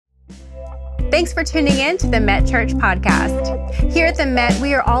Thanks for tuning in to the Met Church podcast. Here at the Met,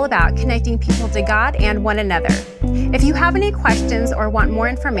 we are all about connecting people to God and one another. If you have any questions or want more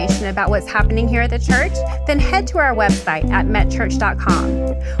information about what's happening here at the church, then head to our website at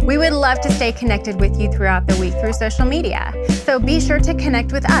metchurch.com. We would love to stay connected with you throughout the week through social media, so be sure to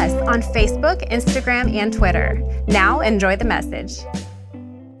connect with us on Facebook, Instagram, and Twitter. Now, enjoy the message.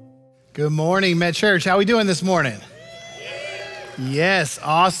 Good morning, Met Church. How are we doing this morning? Yes,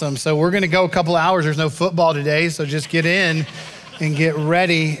 awesome. So we're going to go a couple hours. There's no football today, so just get in and get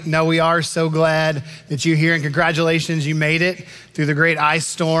ready. No, we are so glad that you're here, and congratulations, you made it through the great ice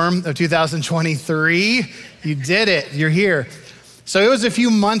storm of 2023. You did it. You're here. So it was a few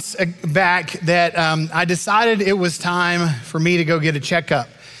months back that I decided it was time for me to go get a checkup.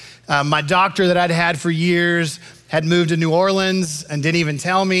 My doctor that I'd had for years had moved to New Orleans and didn't even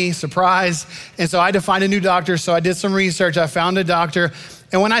tell me, surprise. And so I had to find a new doctor. So I did some research. I found a doctor.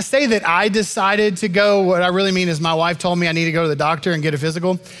 And when I say that I decided to go, what I really mean is my wife told me I need to go to the doctor and get a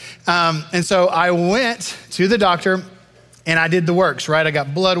physical. And so I went to the doctor and I did the works, right? I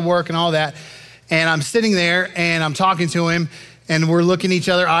got blood work and all that. And I'm sitting there and I'm talking to him and we're looking each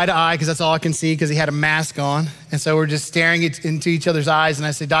other eye to eye because that's all I can see because he had a mask on. And so we're just staring into each other's eyes. And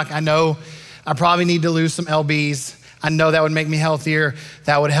I said, Doc, I know I probably need to lose some lbs. I know that would make me healthier.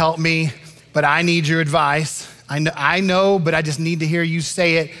 That would help me, but I need your advice. I know, but I just need to hear you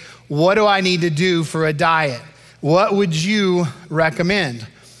say it. What do I need to do for a diet? What would you recommend?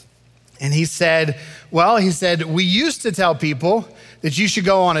 And he said, we used to tell people that you should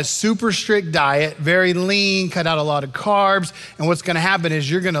go on a super strict diet, very lean, cut out a lot of carbs. And what's gonna happen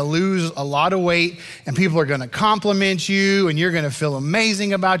is you're gonna lose a lot of weight and people are gonna compliment you and you're gonna feel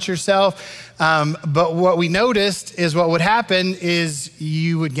amazing about yourself. But what we noticed is what would happen is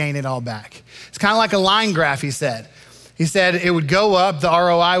you would gain it all back. It's kind of like a line graph, he said. He said it would go up, the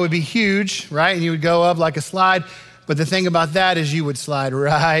ROI would be huge, right? And you would go up like a slide. But the thing about that is you would slide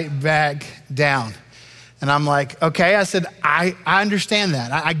right back down. And I'm like, okay, I said, I understand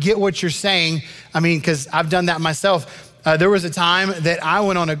that. I get what you're saying. I mean, because I've done that myself. There was a time that I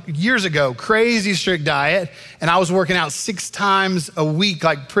went on years ago, crazy strict diet, and I was working out 6 times a week,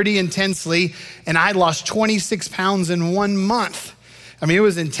 like pretty intensely, and I lost 26 pounds in 1 month. I mean, it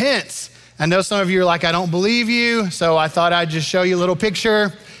was intense. I know some of you are like, I don't believe you, so I thought I'd just show you a little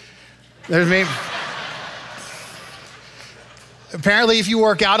picture. There's me. Apparently, if you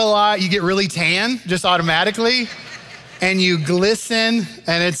work out a lot, you get really tan just automatically, and you glisten,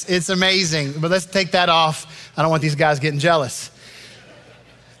 and it's amazing. But let's take that off. I don't want these guys getting jealous.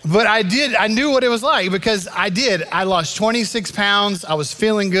 But I knew what it was like because I lost 26 pounds, I was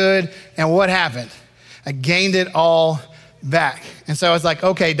feeling good, and what happened? I gained it all back. And so I was like,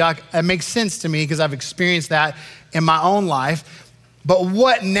 okay, Doc, that makes sense to me because I've experienced that in my own life. But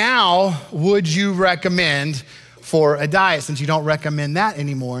what now would you recommend for a diet since you don't recommend that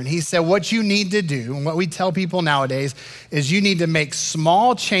anymore? And he said, what you need to do, and what we tell people nowadays, is you need to make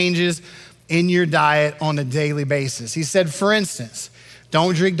small changes in your diet on a daily basis. He said, for instance,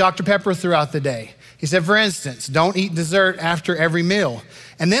 don't drink Dr. Pepper throughout the day. He said, for instance, don't eat dessert after every meal.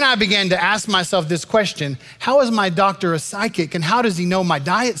 And then I began to ask myself this question: how is my doctor a psychic and how does he know my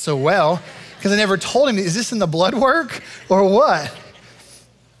diet so well? Because I never told him, is this in the blood work or what?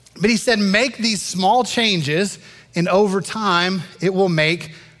 But he said, make these small changes and over time, it will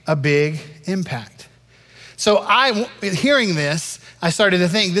make a big impact. So hearing this, I started to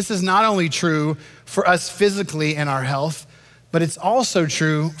think this is not only true for us physically in our health, but it's also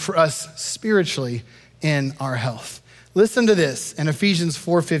true for us spiritually in our health. Listen to this in Ephesians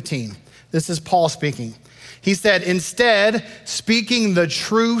 4:15. This is Paul speaking. He said, instead, speaking the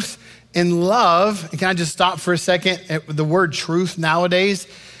truth in love, and can I just stop for a second? The word truth nowadays,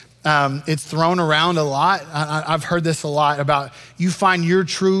 it's thrown around a lot. I've heard this a lot about you find your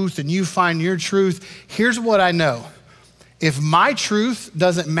truth and you find your truth. Here's what I know. If my truth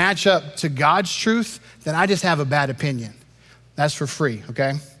doesn't match up to God's truth, then I just have a bad opinion. That's for free,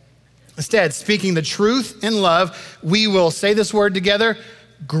 okay? Instead, speaking the truth in love, we will say this word together,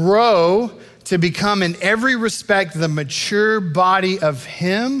 grow to become in every respect the mature body of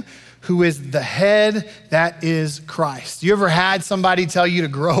Him who is the head, that is Christ. You ever had somebody tell you to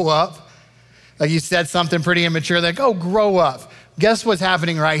grow up? Like you said something pretty immature, like, oh, grow up. Guess what's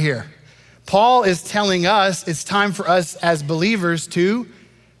happening right here? Paul is telling us it's time for us as believers to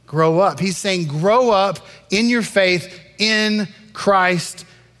grow up. He's saying grow up in your faith in Christ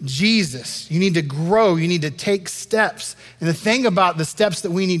Jesus. You need to grow, you need to take steps. And the thing about the steps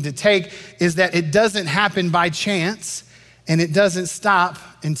that we need to take is that it doesn't happen by chance and it doesn't stop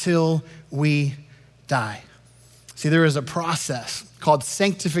until we die. See, there is a process called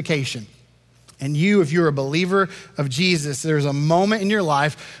sanctification. And you, if you're a believer of Jesus, there's a moment in your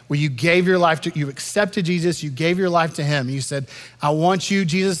life where you gave your life to, you accepted Jesus, you gave your life to him. You said, I want you,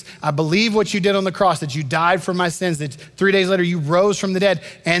 Jesus, I believe what you did on the cross, that you died for my sins, that 3 days later you rose from the dead.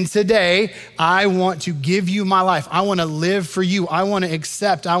 And today I want to give you my life. I want to live for you. I want to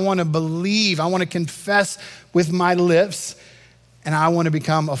accept, I want to believe, I want to confess with my lips, and I want to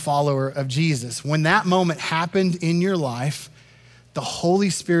become a follower of Jesus. When that moment happened in your life, the Holy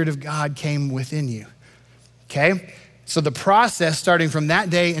Spirit of God came within you, okay? So the process starting from that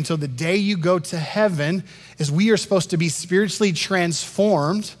day until the day you go to heaven is we are supposed to be spiritually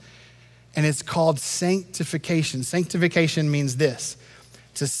transformed, and it's called sanctification. Sanctification means this: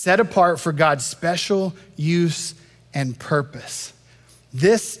 to set apart for God's special use and purpose.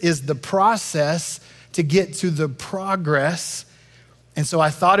 This is the process to get to the progress. And so I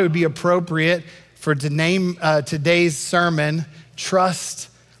thought it would be appropriate to name today's sermon, Trust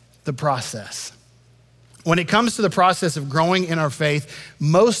the Process. When it comes to the process of growing in our faith,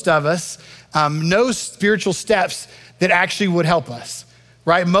 most of us know spiritual steps that actually would help us,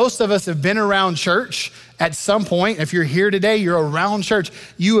 right? Most of us have been around church at some point. If you're here today, you're around church.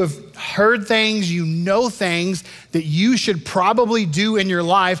 You have heard things, you know things that you should probably do in your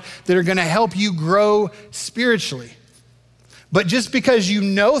life that are gonna help you grow spiritually. But just because you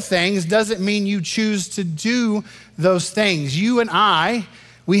know things doesn't mean you choose to do those things. You and I,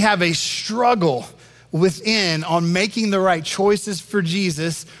 we have a struggle within on making the right choices for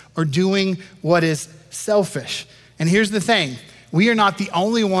Jesus or doing what is selfish. And here's the thing, we are not the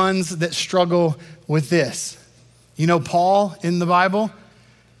only ones that struggle with this. You know Paul in the Bible?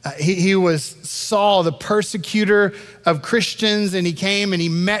 He was Saul, the persecutor of Christians, and he came and he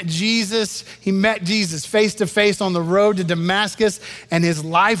met Jesus. He met Jesus face to face on the road to Damascus, and his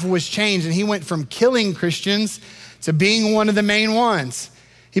life was changed. And he went from killing Christians to being one of the main ones.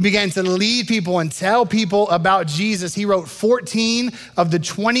 He began to lead people and tell people about Jesus. He wrote 14 of the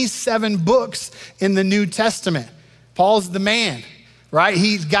 27 books in the New Testament. Paul's the man, right?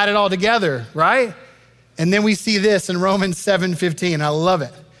 He's got it all together, right? And then we see this in Romans 7:15. I love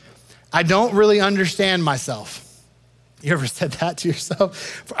it. I don't really understand myself. You ever said that to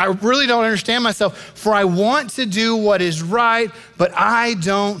yourself? I really don't understand myself, for I want to do what is right, but I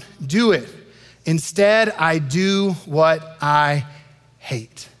don't do it. Instead, I do what I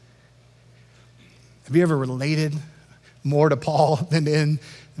hate. Have you ever related more to Paul than in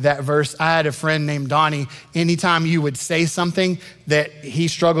that verse? I had a friend named Donnie. Anytime you would say something that he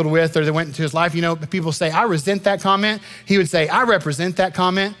struggled with or that went into his life, you know, people say, I resent that comment. He would say, I represent that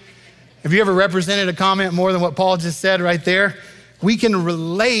comment. Have you ever represented a comment more than what Paul just said right there? We can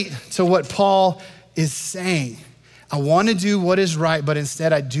relate to what Paul is saying. I want to do what is right, but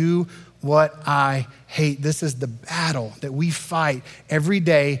instead I do what I hate. This is the battle that we fight every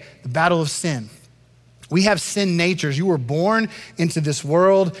day, the battle of sin. We have sin natures. You were born into this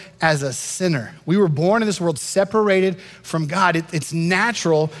world as a sinner. We were born in this world separated from God. It's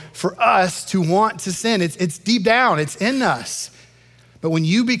natural for us to want to sin. It's deep down, it's in us. But when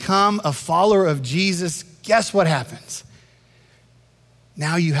you become a follower of Jesus, guess what happens?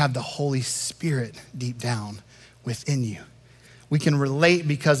 Now you have the Holy Spirit deep down within you. We can relate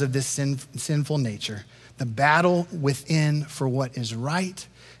because of this sinful nature, the battle within for what is right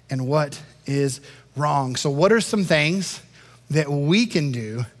and what is wrong. So what are some things that we can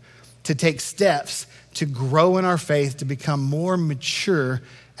do to take steps to grow in our faith, to become more mature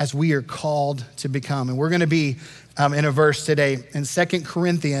as we are called to become? And we're gonna be in a verse today in 2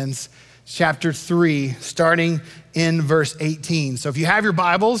 Corinthians chapter 3, starting in verse 18. So if you have your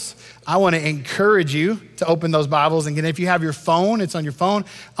Bibles, I wanna encourage you to open those Bibles. And if you have your phone, it's on your phone.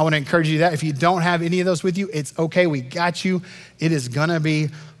 I wanna encourage you that. If you don't have any of those with you, it's okay, we got you. It is gonna be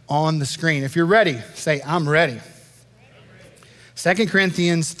on the screen. If you're ready, say, I'm ready. 2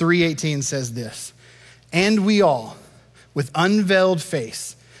 Corinthians 3:18 says this, and we all, with unveiled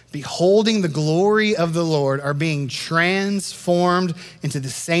face, beholding the glory of the Lord, are being transformed into the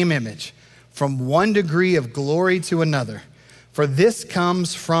same image, from one degree of glory to another. For this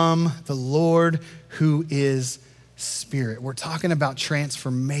comes from the Lord who is Spirit. We're talking about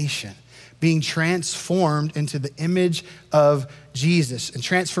transformation, being transformed into the image of Jesus. And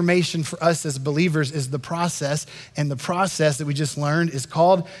transformation for us as believers is the process, and the process that we just learned is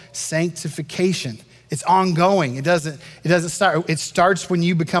called sanctification. It's ongoing. It doesn't start. It starts when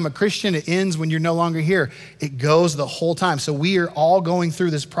you become a Christian. It ends when you're no longer here. It goes the whole time. So we are all going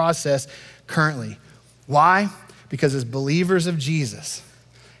through this process currently. Why? Because as believers of Jesus,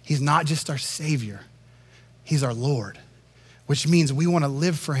 he's not just our Savior, he's our Lord, which means we want to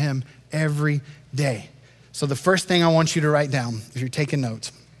live for him every day. So the first thing I want you to write down, if you're taking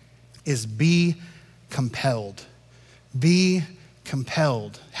notes, is be compelled. Be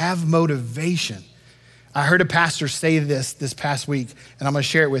compelled. Have motivation. I heard a pastor say this past week, and I'm gonna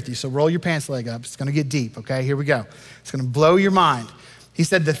share it with you. So roll your pants leg up. It's gonna get deep, okay? Here we go. It's gonna blow your mind. He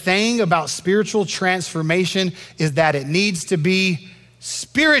said, the thing about spiritual transformation is that it needs to be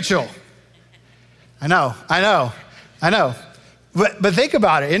spiritual. I know. But think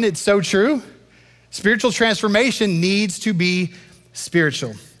about it, isn't it so true? Spiritual transformation needs to be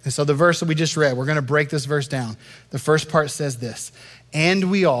spiritual. And so the verse that we just read, we're gonna break this verse down. The first part says this,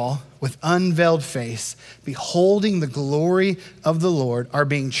 and we all, with unveiled face, beholding the glory of the Lord, are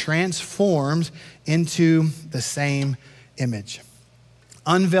being transformed into the same image.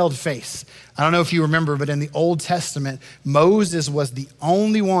 Unveiled face. I don't know if you remember, but in the Old Testament, Moses was the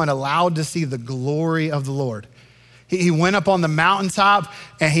only one allowed to see the glory of the Lord. He went up on the mountaintop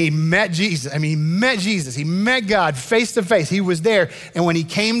and he met Jesus. He met God face to face. He was there. And when he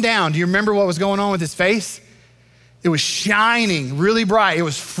came down, do you remember what was going on with his face? It was shining really bright. It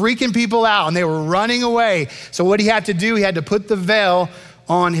was freaking people out and they were running away. So what he had to do, he had to put the veil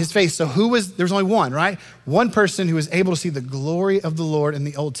on his face. So there's only one, right? One person who was able to see the glory of the Lord in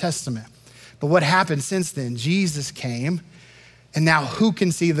the Old Testament. But what happened since then? Jesus came, and now who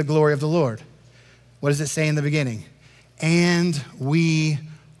can see the glory of the Lord? What does it say in the beginning? And we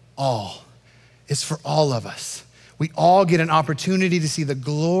all. It's for all of us. We all get an opportunity to see the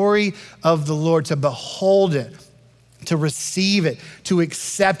glory of the Lord, to behold it, to receive it, to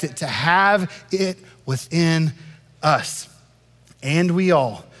accept it, to have it within us. And we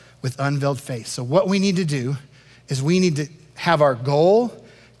all with unveiled face. So what we need to do is we need to have our goal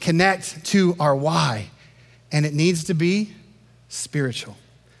connect to our why, and it needs to be spiritual,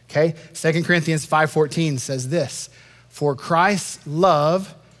 okay? 2 Corinthians 5:14 says this, for Christ's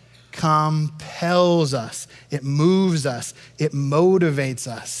love compels us, it moves us, it motivates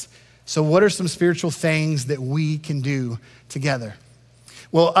us. So what are some spiritual things that we can do together?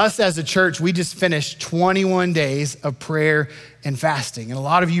 Well, us as a church, we just finished 21 days of prayer and fasting. And a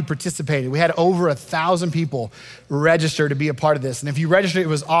lot of you participated. We had over 1,000 people register to be a part of this. And if you registered, it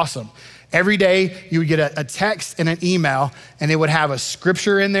was awesome. Every day you would get a text and an email, and it would have a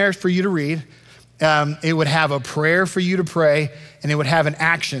scripture in there for you to read. It would have a prayer for you to pray, and it would have an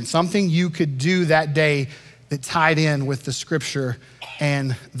action, something you could do that day that tied in with the scripture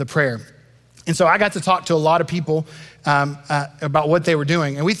and the prayer. And so I got to talk to a lot of people about what they were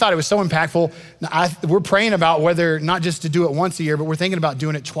doing. And we thought it was so impactful. We're praying about whether not just to do it once a year, but we're thinking about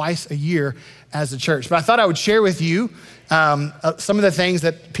doing it twice a year as a church. But I thought I would share with you some of the things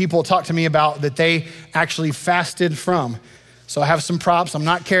that people talk to me about that they actually fasted from. So I have some props. I'm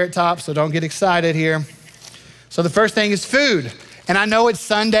not Carrot Top, so don't get excited here. So the first thing is food. And I know it's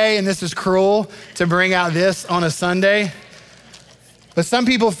Sunday and this is cruel to bring out this on a Sunday, but some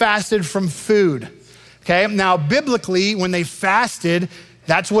people fasted from food, okay? Now, biblically, when they fasted,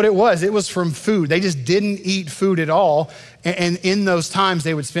 that's what it was. It was from food. They just didn't eat food at all. And in those times,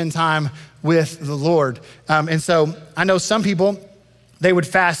 they would spend time with the Lord. And so I know some people, they would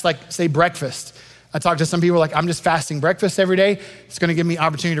fast like, say, breakfast. I talked to some people like, I'm just fasting breakfast every day. It's gonna give me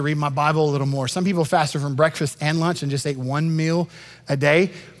opportunity to read my Bible a little more. Some people fasted from breakfast and lunch and just ate one meal a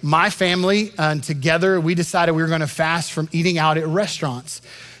day. My family, together, we decided we were gonna fast from eating out at restaurants.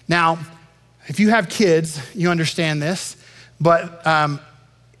 Now, if you have kids, you understand this, but a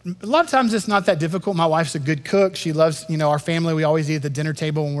lot of times it's not that difficult. My wife's a good cook. She loves, our family. We always eat at the dinner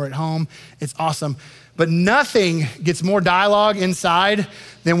table when we're at home. It's awesome. But nothing gets more dialogue inside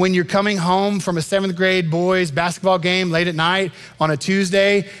than when you're coming home from a 7th grade boys basketball game late at night on a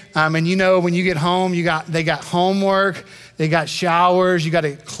Tuesday. And when you get home, they got homework, they got showers, you got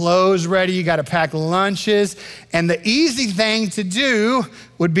to clothes ready, you got to pack lunches. And the easy thing to do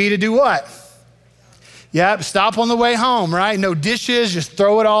would be to do what? Yep, stop on the way home, right? No dishes, just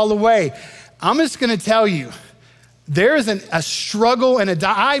throw it all away. I'm just gonna tell you, there is a struggle and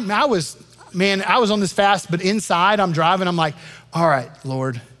I was on this fast, but inside I'm driving, I'm like, all right,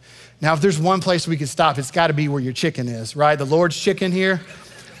 Lord, now if there's one place we could stop, it's gotta be where your chicken is, right? The Lord's chicken here.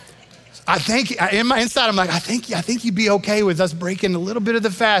 I think, in my inside, I'm like, I think you'd be okay with us breaking a little bit of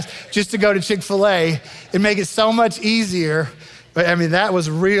the fast just to go to Chick-fil-A and make it so much easier. But that was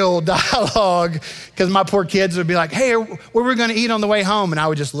real dialogue because my poor kids would be like, hey, what are we gonna eat on the way home? And I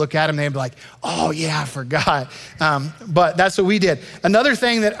would just look at them and they'd be like, oh yeah, I forgot. But that's what we did. Another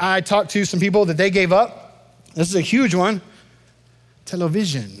thing that I talked to some people that they gave up, this is a huge one,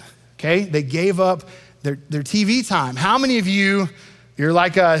 television, okay? They gave up their TV time. How many of you're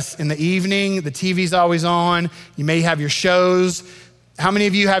like us in the evening, the TV's always on, you may have your shows. How many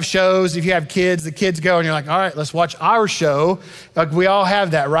of you have shows? If you have kids, the kids go and you're like, all right, let's watch our show. Like we all have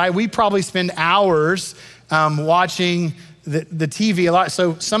that, right? We probably spend hours watching the TV a lot.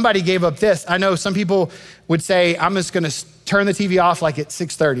 So somebody gave up this. I know some people would say, I'm just gonna turn the TV off like at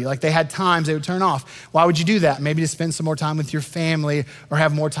 6:30. Like they had times they would turn off. Why would you do that? Maybe to spend some more time with your family or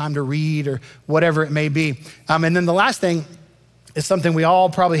have more time to read or whatever it may be. And then the last thing is something we all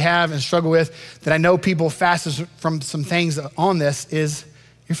probably have and struggle with that I know people fast from some things on this is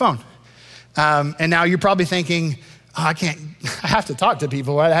your phone. And now you're probably thinking, oh, I have to talk to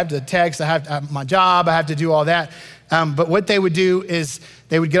people. I have to text, I have my job, I have to do all that. But what they would do is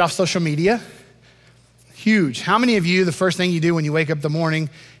they would get off social media. Huge. How many of you, the first thing you do when you wake up in the morning,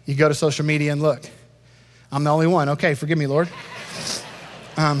 you go to social media and look? I'm the only one. Okay, forgive me, Lord.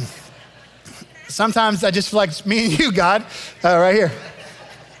 Sometimes I just feel like it's me and you, God, right here.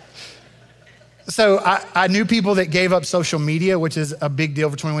 So I knew people that gave up social media, which is a big deal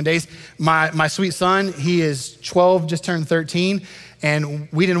for 21 days. My sweet son, he is 12, just turned 13. And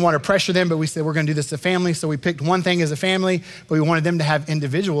we didn't want to pressure them, but we said, we're going to do this as a family. So we picked one thing as a family, but we wanted them to have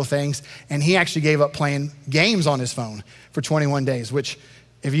individual things. And he actually gave up playing games on his phone for 21 days, which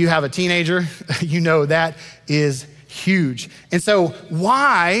if you have a teenager, you know that is huge. And so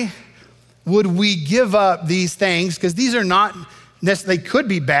why would we give up these things? Because these are not necessarily, they could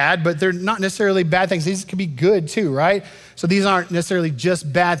be bad, but they're not necessarily bad things. These could be good too, right? So these aren't necessarily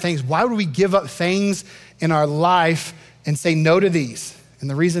just bad things. Why would we give up things in our life and say no to these? And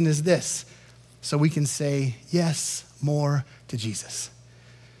the reason is this, so we can say yes more to Jesus.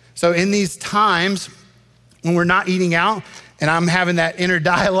 So in these times when we're not eating out and I'm having that inner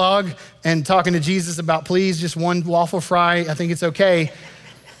dialogue and talking to Jesus about, please, just one waffle fry, I think it's okay.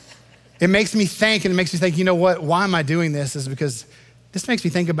 It makes me think, you know what, why am I doing this? Is because this makes me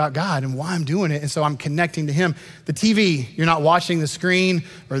think about God and why I'm doing it. And so I'm connecting to him. The TV, you're not watching the screen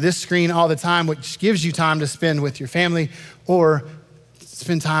or this screen all the time, which gives you time to spend with your family or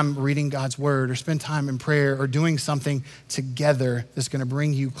spend time reading God's word or spend time in prayer or doing something together that's gonna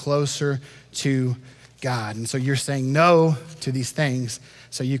bring you closer to God. And so you're saying no to these things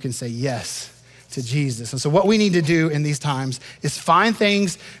so you can say yes to Jesus. And so what we need to do in these times is find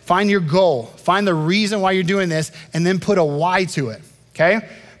your goal, find the reason why you're doing this, and then put a why to it, okay?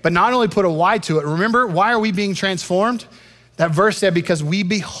 But not only put a why to it, remember, why are we being transformed? That verse said, because we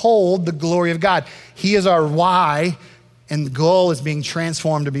behold the glory of God. He is our why, and the goal is being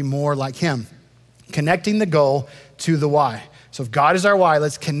transformed to be more like him. Connecting the goal to the why. So if God is our why,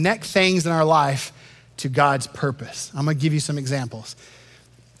 let's connect things in our life to God's purpose. I'm gonna give you some examples.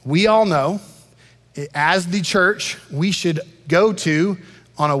 We all know, as the church, we should go to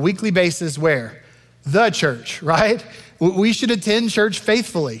on a weekly basis where? The church, right? We should attend church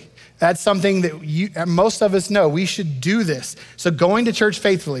faithfully. That's something that most of us know. We should do this. So going to church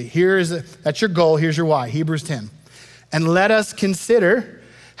faithfully, that's your goal, here's your why, Hebrews 10. And let us consider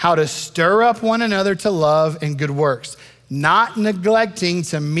how to stir up one another to love and good works, not neglecting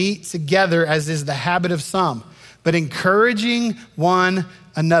to meet together as is the habit of some, but encouraging one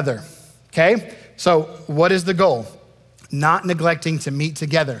another, okay? So what is the goal? Not neglecting to meet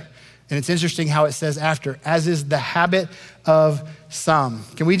together. And it's interesting how it says after, as is the habit of some.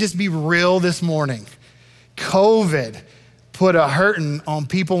 Can we just be real this morning? COVID put a hurting on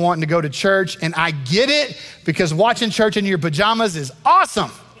people wanting to go to church, and I get it because watching church in your pajamas is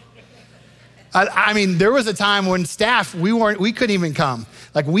awesome. I mean, there was a time when staff, we couldn't even come.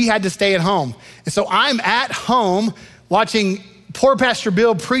 Like we had to stay at home. And so I'm at home watching poor Pastor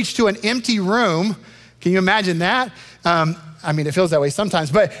Bill preach to an empty room. Can you imagine that? I mean, it feels that way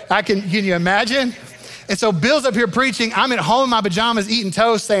sometimes, but can you imagine? And so Bill's up here preaching. I'm at home in my pajamas eating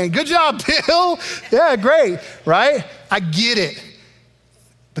toast saying, good job, Bill. Yeah, great, right? I get it.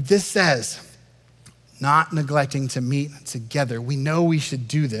 But this says, not neglecting to meet together. We know we should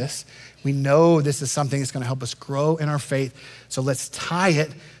do this. We know this is something that's gonna help us grow in our faith. So let's tie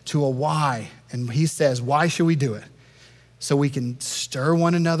it to a why. And he says, why should we do it? So we can stir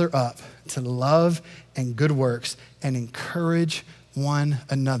one another up to love and good works and encourage one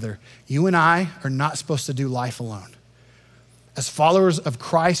another. You and I are not supposed to do life alone. As followers of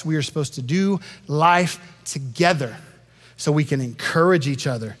Christ, we are supposed to do life together so we can encourage each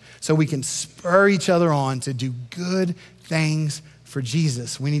other, so we can spur each other on to do good things for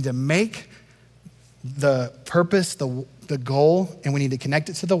Jesus. We need to make the purpose, the goal, and we need to connect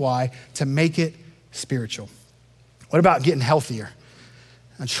it to the why to make it spiritual. What about getting healthier?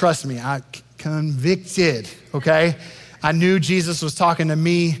 And trust me, I'm convicted, okay? I knew Jesus was talking to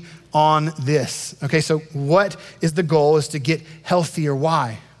me on this. Okay, so what is the goal? Is to get healthier.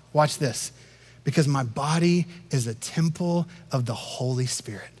 Why? Watch this. because my body is a temple of the Holy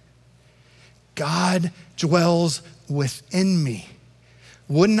Spirit. God dwells within me.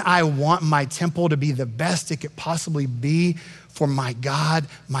 Wouldn't I want my temple to be the best it could possibly be for my God,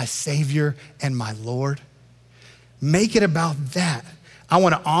 my Savior, and my Lord? Make it about that. I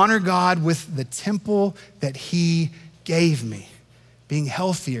want to honor God with the temple that he gave me, being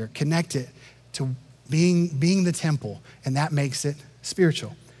healthier, connected to being the temple, and that makes it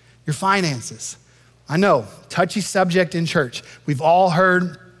spiritual. Your finances. I know, touchy subject in church. We've all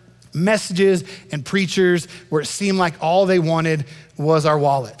heard messages and preachers where it seemed like all they wanted was our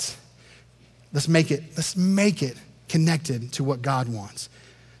wallets. Let's make it connected to what God wants.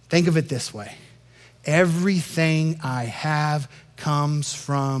 Think of it this way. Everything I have comes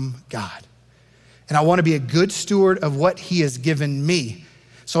from God. And I want to be a good steward of what he has given me.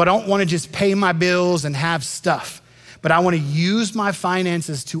 So I don't want to just pay my bills and have stuff, but I want to use my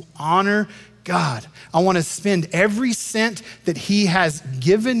finances to honor God. I want to spend every cent that he has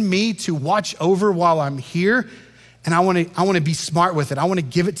given me to watch over while I'm here. And I want to be smart with it. I want to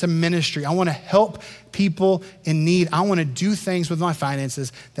give it to ministry. I want to help people in need. I want to do things with my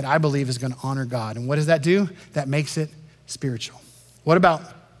finances that I believe is going to honor God. And what does that do? That makes it spiritual. What about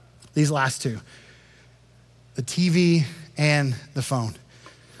these last two? The TV and the phone.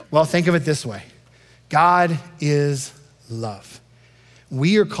 Well, think of it this way. God is love.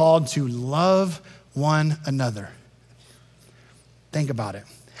 We are called to love one another. Think about it.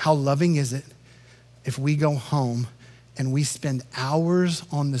 How loving is it if we go home and we spend hours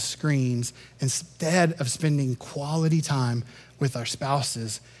on the screens instead of spending quality time with our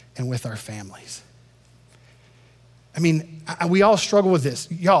spouses and with our families? I mean, we all struggle with this.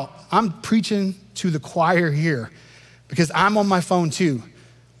 Y'all, I'm preaching to the choir here because I'm on my phone too.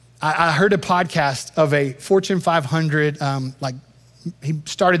 I heard a podcast of a Fortune 500, he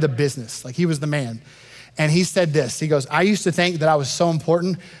started the business, like he was the man. And he said this, he goes, I used to think that I was so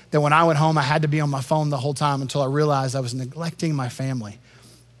important that when I went home, I had to be on my phone the whole time until I realized I was neglecting my family.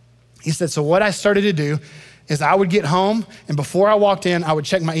 He said, so what I started to do is I would get home and before I walked in, I would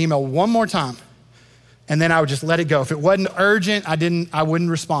check my email one more time and then I would just let it go. If it wasn't urgent, I wouldn't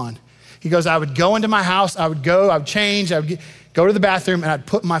respond. He goes, I would go into my house, I would change, go to the bathroom and I'd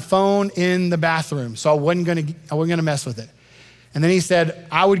put my phone in the bathroom. So I wasn't gonna mess with it. And then he said,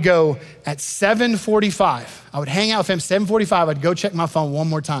 I would go at 7:45. I would hang out with him 7:45. I'd go check my phone one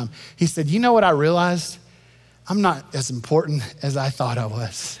more time. He said, you know what I realized? I'm not as important as I thought I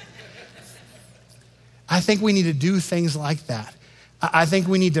was. I think we need to do things like that. I think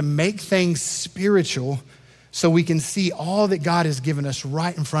we need to make things spiritual so we can see all that God has given us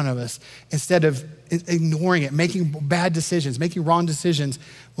right in front of us instead of ignoring it, making bad decisions, making wrong decisions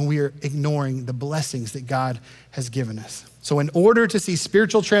when we are ignoring the blessings that God has given us. So in order to see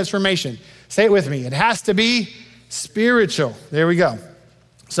spiritual transformation, say it with me, it has to be spiritual. There we go.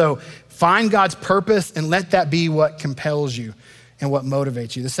 So find God's purpose and let that be what compels you and what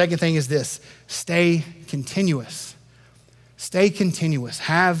motivates you. The second thing is this, stay continuous. Stay continuous,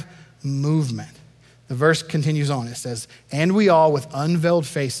 have movement. The verse continues on. It says, and we all with unveiled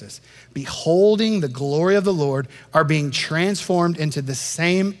faces, beholding the glory of the Lord, are being transformed into the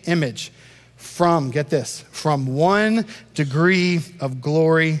same image from, get this, from one degree of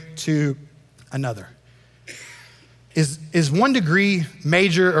glory to another. Is 1 degree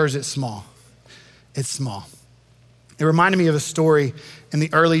major or is it small? It's small. It reminded me of a story in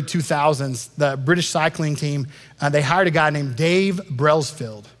the early 2000s. The British cycling team, they hired a guy named Dave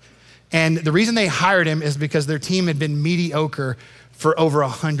Brailsford. And the reason they hired him is because their team had been mediocre for over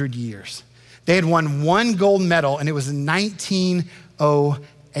 100 years. They had won one gold medal and it was in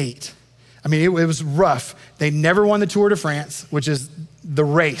 1908. I mean, it was rough. They never won the Tour de France, which is the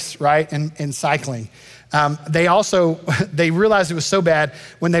race, right, in cycling. They realized it was so bad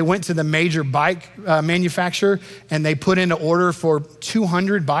when they went to the major bike manufacturer and they put in an order for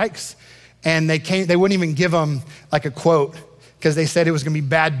 200 bikes and they wouldn't even give them like a quote because they said it was gonna be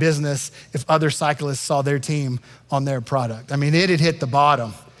bad business if other cyclists saw their team on their product. I mean, it had hit the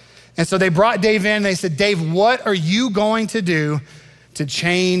bottom. And so they brought Dave in and they said, Dave, what are you going to do to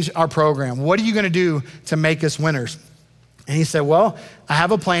change our program? What are you gonna do to make us winners? And he said, well, I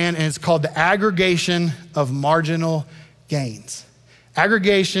have a plan and it's called the aggregation of marginal gains.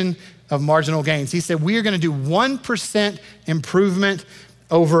 Aggregation of marginal gains. He said, we are gonna do 1% improvement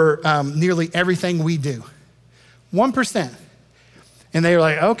over nearly everything we do. 1%. And they were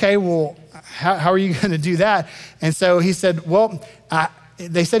like, okay, well, how are you gonna do that? And so he said, well,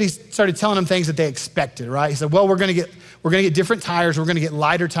 they said he started telling them things that they expected, right? He said, well, we're gonna get different tires. We're gonna get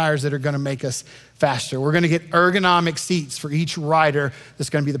lighter tires that are gonna make us faster. We're gonna get ergonomic seats for each rider that's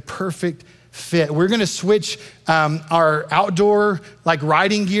gonna be the perfect fit. We're gonna switch our outdoor like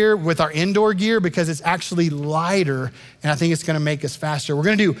riding gear with our indoor gear because it's actually lighter and I think it's gonna make us faster. We're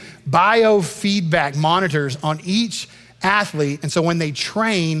gonna do biofeedback monitors on each athlete. And so when they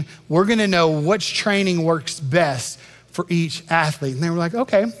train, we're gonna know which training works best for each athlete. And they were like,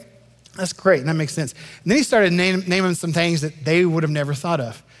 okay, that's great, and that makes sense. And then he started naming some things that they would have never thought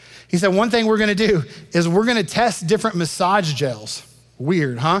of. He said, one thing we're gonna do is we're gonna test different massage gels.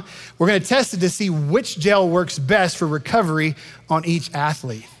 Weird, huh? We're gonna test it to see which gel works best for recovery on each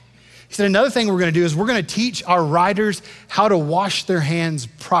athlete. He said, another thing we're gonna do is we're gonna teach our riders how to wash their hands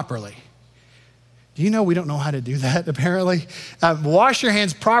properly. Do you know we don't know how to do that, apparently? Wash your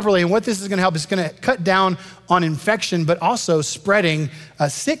hands properly, and what this is gonna help is gonna cut down on infection, but also spreading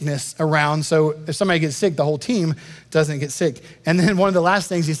sickness around, so if somebody gets sick, the whole team doesn't get sick. And then one of the last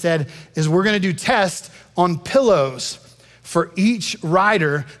things he said is we're gonna do tests on pillows for each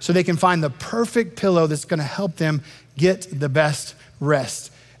rider so they can find the perfect pillow that's gonna help them get the best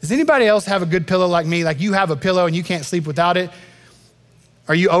rest. Does anybody else have a good pillow like me? Like you have a pillow and you can't sleep without it?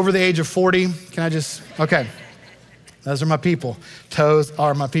 Are you over the age of 40? Okay. Those are my people. Toes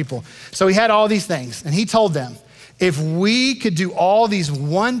are my people. So he had all these things and he told them, if we could do all these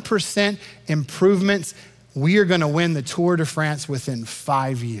 1% improvements, we are gonna win the Tour de France within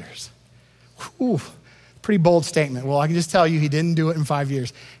 5 years. Whew, pretty bold statement. Well, I can just tell you he didn't do it in 5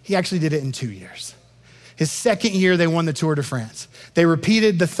 years. He actually did it in 2 years. His second year, they won the Tour de France. They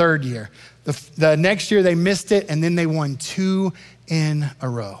repeated the third year. The next year, they missed it, and then they won 2 in a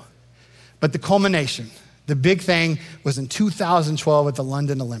row. But the culmination, the big thing was in 2012 at the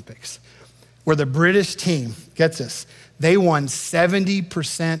London Olympics, where the British team, gets this, they won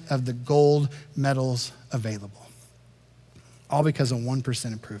 70% of the gold medals available, all because of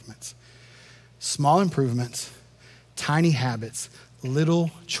 1% improvements. Small improvements, tiny habits,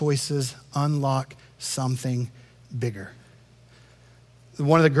 little choices unlock something bigger.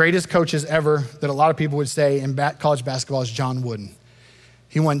 One of the greatest coaches ever that a lot of people would say in college basketball is John Wooden.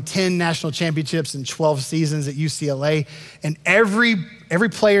 He won 10 national championships in 12 seasons at UCLA. And every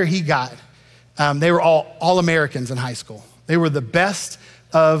player he got, they were all Americans in high school. They were the best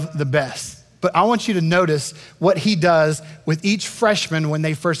of the best. But I want you to notice what he does with each freshman when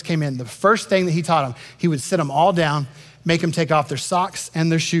they first came in. The first thing that he taught them, he would sit them all down, make them take off their socks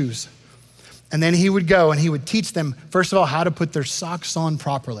and their shoes. And then he would go and he would teach them, first of all, how to put their socks on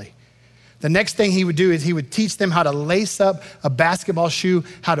properly. The next thing he would do is he would teach them how to lace up a basketball shoe,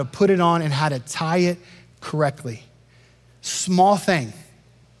 how to put it on, and how to tie it correctly. Small thing,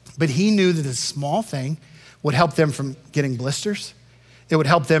 but he knew that this small thing would help them from getting blisters. It would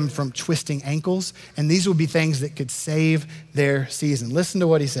help them from twisting ankles, and these would be things that could save their season. Listen to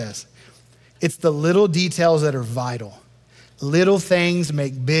what he says. It's the little details that are vital. Little things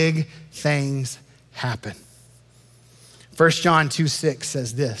make big things happen. 1 John 2:6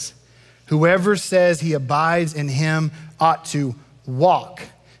 says this, whoever says he abides in him ought to walk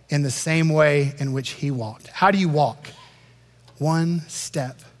in the same way in which he walked. How do you walk? One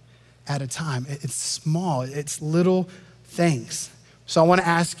step at a time. It's small, it's little things. So I wanna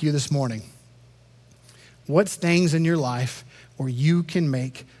ask you this morning, what's things in your life where you can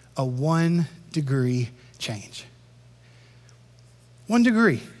make a 1 degree change? 1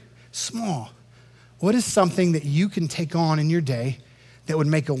 degree, small. What is something that you can take on in your day that would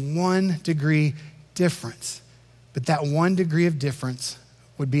make a 1 degree difference? But that 1 degree of difference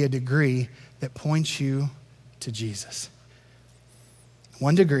would be a degree that points you to Jesus.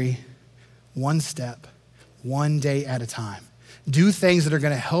 1 degree, 1 step, 1 day at a time. Do things that are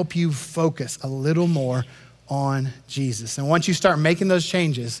gonna help you focus a little more on Jesus. And once you start making those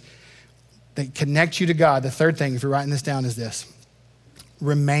changes that connect you to God, the third thing, if you're writing this down, is this: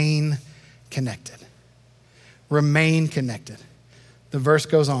 remain connected. Remain connected. The verse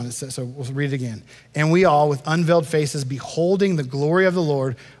goes on, it says, so we'll read it again. And we all, with unveiled faces, beholding the glory of the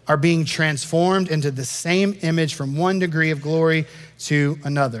Lord, are being transformed into the same image from 1 degree of glory to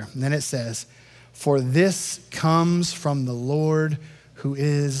another. And then it says, for this comes from the Lord who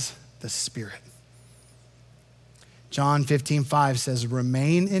is the Spirit. John 15:5 says,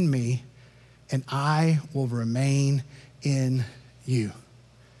 remain in me and I will remain in you.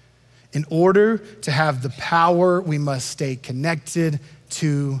 In order to have the power, we must stay connected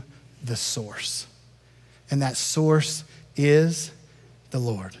to the source. And that source is the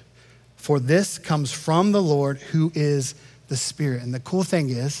Lord. For this comes from the Lord who is the Spirit. And the cool thing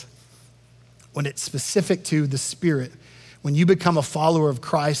is, when it's specific to the Spirit, when you become a follower of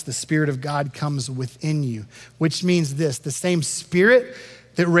Christ, the Spirit of God comes within you, which means this: the same Spirit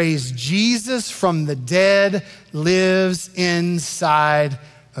that raised Jesus from the dead lives inside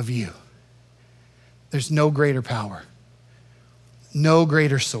of you. There's no greater power, no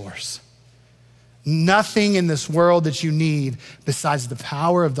greater source. Nothing in this world that you need besides the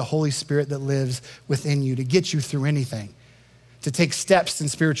power of the Holy Spirit that lives within you to get you through anything, to take steps in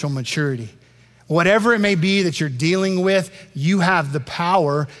spiritual maturity. Whatever it may be that you're dealing with, you have the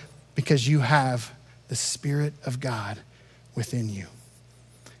power because you have the Spirit of God within you.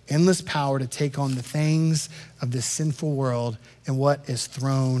 Endless power to take on the things of this sinful world and what is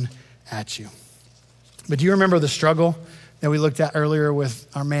thrown at you. But do you remember the struggle that we looked at earlier with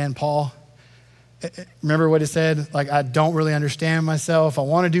our man, Paul? Remember what it said? Like, I don't really understand myself. I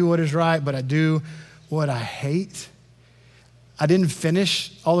want to do what is right, but I do what I hate. I didn't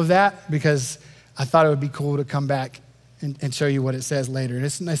finish all of that because I thought it would be cool to come back and show you what it says later. And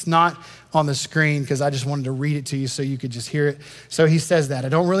it's not on the screen because I just wanted to read it to you so you could just hear it. So he says that, I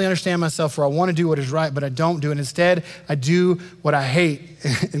don't really understand myself, for I want to do what is right, but I don't do it. Instead, I do what I hate.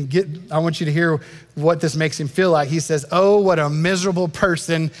 And I want you to hear what this makes him feel like. He says, oh, what a miserable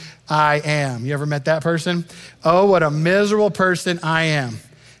person I am. You ever met that person? Oh, what a miserable person I am.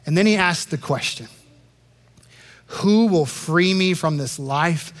 And then he asks the question, who will free me from this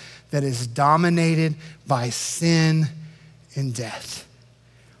life that is dominated by sin and death?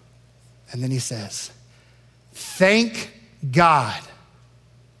 And then he says, thank God.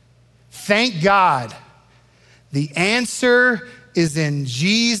 Thank God. The answer is in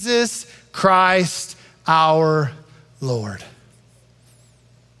Jesus Christ, our Lord.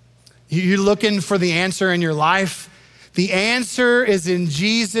 You're looking for the answer in your life? The answer is in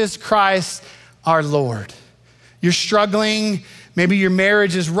Jesus Christ, our Lord. You're struggling. Maybe your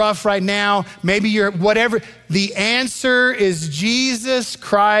marriage is rough right now. Maybe you're whatever. The answer is Jesus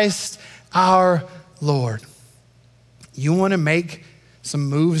Christ, our Lord. You want to make some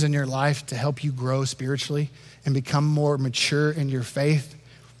moves in your life to help you grow spiritually and become more mature in your faith?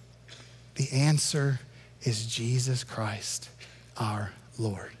 The answer is Jesus Christ, our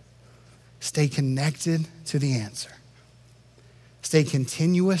Lord. Stay connected to the answer. Stay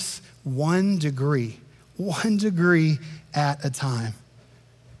continuous, 1 degree at a time.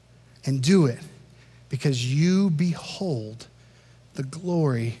 And do it because you behold the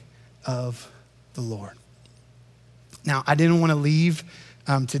glory of the Lord. Now, I didn't want to leave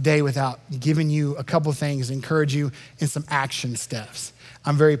today without giving you a couple things, encourage you in some action steps.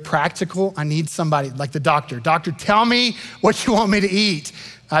 I'm very practical. I need somebody like the doctor. Doctor, tell me what you want me to eat.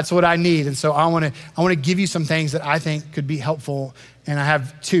 That's what I need. And so I want to give you some things that I think could be helpful. And I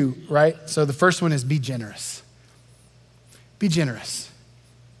have 2, right? So the first one is be generous. Be generous.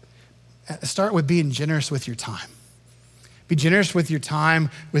 Start with being generous with your time. Be generous with your time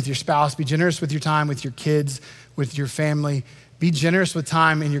with your spouse. Be generous with your time with your kids, with your family. Be generous with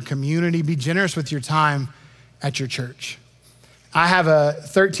time in your community. Be generous with your time at your church. I have a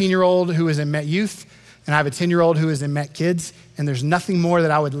 13-year-old who is in Met Youth, and I have a 10-year-old who is in Met Kids, and there's nothing more that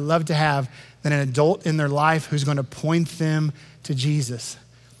I would love to have than an adult in their life who's going to point them to Jesus.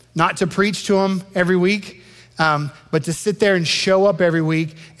 Not to preach to them every week, but to sit there and show up every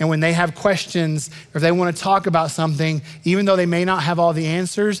week, and when they have questions or if they want to talk about something, even though they may not have all the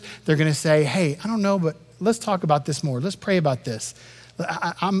answers, they're going to say, hey, I don't know, but let's talk about this more. Let's pray about this.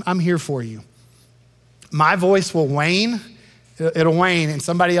 I'm here for you. My voice will wane. It'll wane and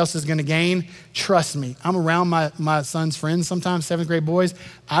somebody else is gonna gain. Trust me, I'm around my son's friends sometimes, 7th grade boys.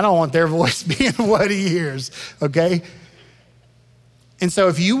 I don't want their voice being what he hears, okay? And so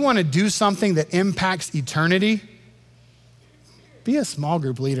if you wanna do something that impacts eternity, be a small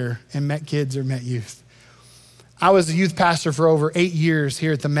group leader in Met Kids or Met Youth. I was a youth pastor for over 8 years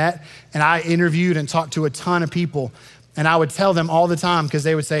here at the Met, and I interviewed and talked to a ton of people. And I would tell them all the time, because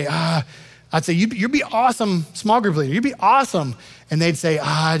they would say, I'd say, you'd be awesome small group leader. You'd be awesome. And they'd say,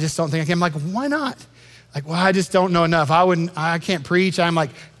 I just don't think I can. I'm like, why not? Like, well, I just don't know enough. I can't preach. I'm like,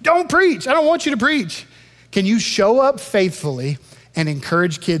 don't preach. I don't want you to preach. Can you show up faithfully and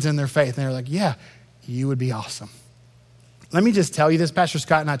encourage kids in their faith? And they're like, yeah, you would be awesome. Let me just tell you this. Pastor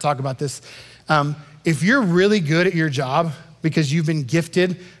Scott and I talk about this. If you're really good at your job because you've been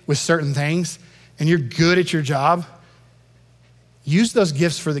gifted with certain things and you're good at your job, use those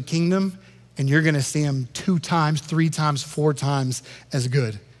gifts for the kingdom and you're gonna see them 2 times, 3 times, 4 times as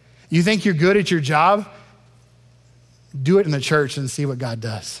good. You think you're good at your job? Do it in the church and see what God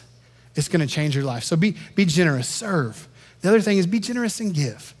does. It's gonna change your life. So be generous, serve. The other thing is be generous and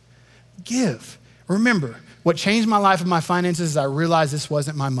give. Give. Remember, what changed my life and my finances is I realized this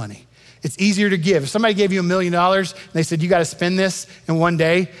wasn't my money. It's easier to give. If somebody gave you $1 million and they said, you gotta spend this in one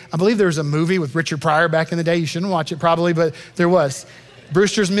day. I believe there was a movie with Richard Pryor back in the day. You shouldn't watch it probably, but there was.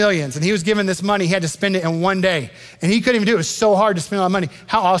 Brewster's Millions, and he was given this money. He had to spend it in one day, and he couldn't even do it. It was so hard to spend all that money.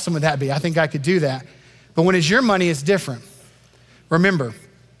 How awesome would that be? I think I could do that. But when it's your money, it's different. Remember,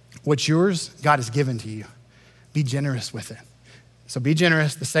 what's yours, God has given to you. Be generous with it. So be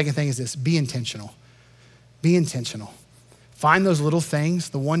generous. The second thing is this, be intentional. Be intentional. Find those little things,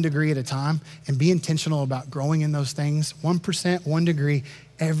 the 1 degree at a time, and be intentional about growing in those things, 1%, 1 degree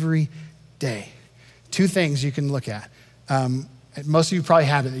every day. 2 things you can look at. Most of you probably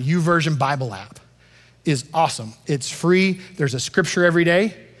have it. The YouVersion Bible app is awesome. It's free. There's a scripture every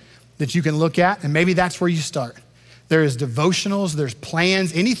day that you can look at, and maybe that's where you start. There is devotionals, there's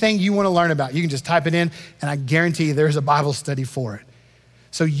plans, anything you want to learn about, you can just type it in, and I guarantee you there's a Bible study for it.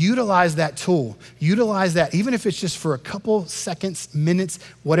 So utilize that tool. Utilize that, even if it's just for a couple seconds, minutes,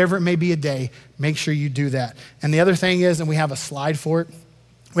 whatever it may be a day, make sure you do that. And the other thing is, and we have a slide for it,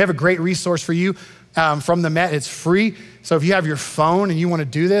 we have a great resource for you from the Met. It's free. So if you have your phone and you want to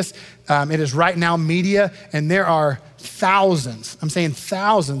do this, it is Right Now Media, and there are thousands, I'm saying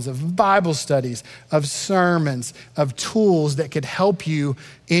thousands of Bible studies, of sermons, of tools that could help you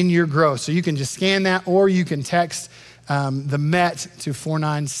in your growth. So you can just scan that, or you can text the Met to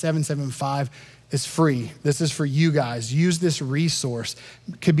 49775. It's free. This is for you guys. Use this resource.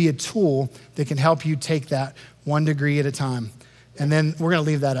 It could be a tool that can help you take that 1 degree at a time. And then we're gonna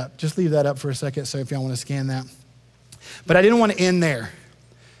leave that up. Just leave that up for a second, so if y'all wanna scan that. But I didn't want to end there.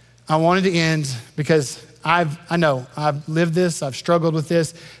 I wanted to end because I know I've lived this, I've struggled with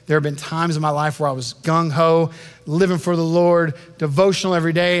this. There have been times in my life where I was gung-ho, living for the Lord, devotional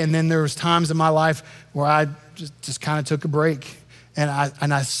every day, and then there was times in my life where I just kind of took a break, and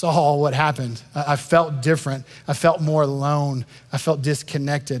I saw what happened. I felt different. I felt more alone. I felt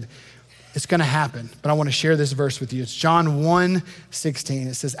disconnected. It's gonna happen, but I wanna share this verse with you. It's John 1:16.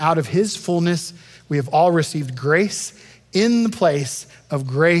 It says, out of his fullness, we have all received grace in the place of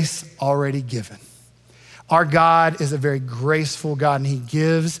grace already given. Our God is a very graceful God, and he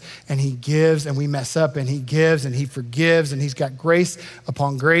gives, and we mess up, and he gives, and he forgives, and he's got grace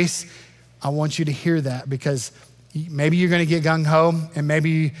upon grace. I want you to hear that, because maybe you're gonna get gung-ho, and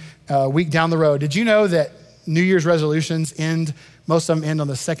maybe a week down the road. Did you know that New Year's resolutions most of them end on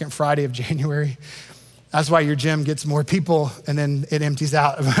the second Friday of January? That's why your gym gets more people, and then it empties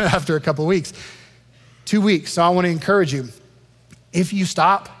out after a couple of weeks. 2 weeks, so I wanna encourage you. If you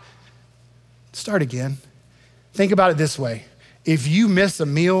start again. Think about it this way. If you miss a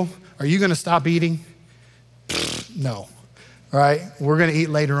meal, are you gonna stop eating? No, all right? We're gonna eat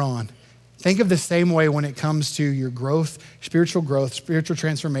later on. Think of the same way when it comes to your growth, spiritual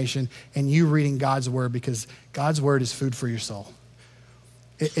transformation, and you reading God's word, because God's word is food for your soul.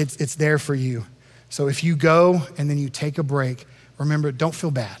 It's there for you. So if you go and then you take a break, remember, don't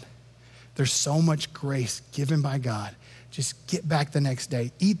feel bad. There's so much grace given by God. Just get back the next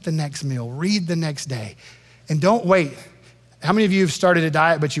day, eat the next meal, read the next day, and don't wait. How many of you have started a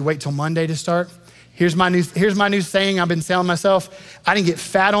diet, but you wait till Monday to start? Here's my new saying I've been telling myself. I didn't get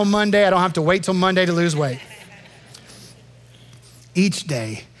fat on Monday. I don't have to wait till Monday to lose weight. Each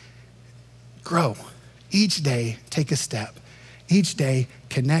day, grow. Each day, take a step. Each day,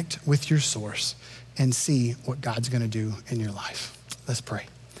 connect with your source and see what God's gonna do in your life. Let's pray.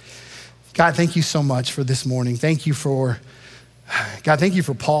 God, thank you so much for this morning. Thank you for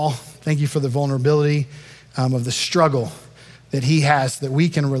Paul. Thank you for the vulnerability of the struggle that he has that we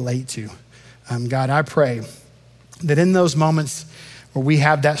can relate to. God, I pray that in those moments where we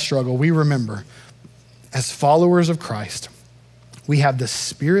have that struggle, we remember, as followers of Christ, we have the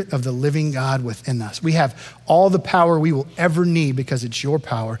Spirit of the living God within us. We have all the power we will ever need, because it's your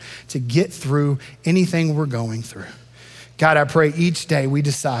power to get through anything we're going through. God, I pray each day we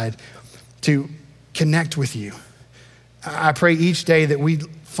decide to connect with you. I pray each day that we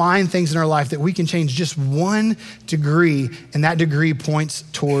find things in our life that we can change just 1 degree, and that degree points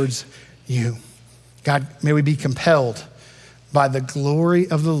towards you. God, may we be compelled by the glory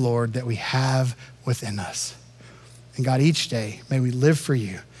of the Lord that we have within us. And God, each day, may we live for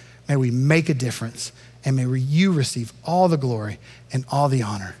you. May we make a difference, and may you receive all the glory and all the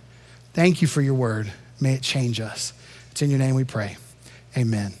honor. Thank you for your word. May it change us. It's in your name we pray.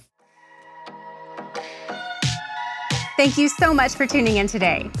 Amen. Thank you so much for tuning in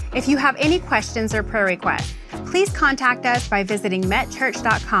today. If you have any questions or prayer requests, please contact us by visiting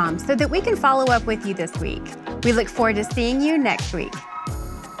metchurch.com so that we can follow up with you this week. We look forward to seeing you next week.